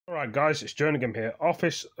Right guys, it's jerninhgam here.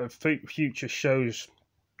 Office of Future shows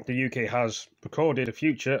the UK has recorded a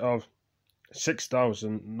future of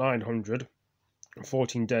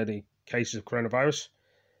 6,914 daily cases of coronavirus,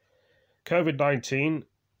 COVID-19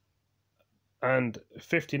 and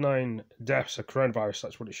 59 deaths of coronavirus.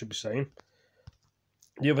 That's what it should be saying.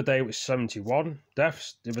 The other day it was 71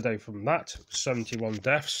 deaths. The other day from that, 71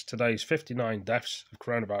 deaths. Today's 59 deaths of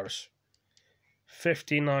coronavirus.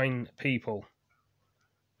 59 people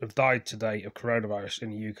have died today of coronavirus in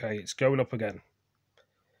the UK. It's going up again.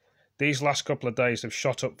 These last couple of days have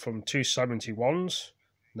shot up from 271s,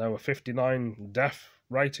 now a 59 death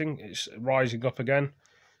rating. It's rising up again.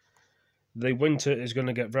 The winter is going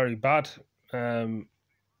to get very bad. I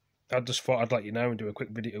just thought I'd let you know and do a quick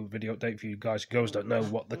video update for you guys. Girls don't know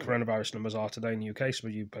what the coronavirus numbers are today in the UK. Some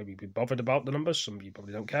of you probably be bothered about the numbers. Some of you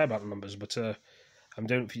probably don't care about the numbers, but I'm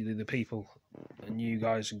doing it for you, the people and you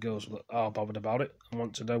guys and girls that are bothered about it and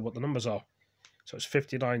want to know what the numbers are. So it's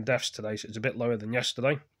 59 deaths today, so it's a bit lower than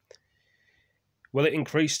yesterday. Will it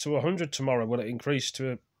increase to 100 tomorrow? Will it increase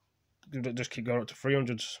to, will it just keep going up to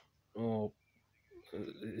 300s? Or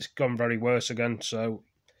it's gone very worse again, so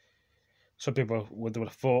some people would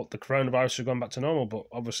have thought the coronavirus had gone back to normal, but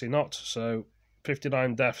obviously not. So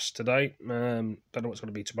 59 deaths today. Don't know what's going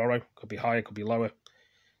to be tomorrow. Could be higher, could be lower,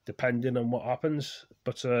 depending on what happens.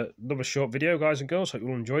 But another short video, guys and girls. Hope you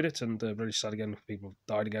all enjoyed it, and really sad again if people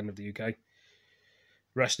died again of the UK.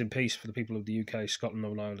 Rest in peace for the people of the UK, Scotland,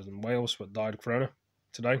 Northern Ireland and Wales that died of corona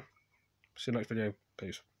today. See you next video.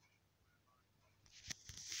 Peace.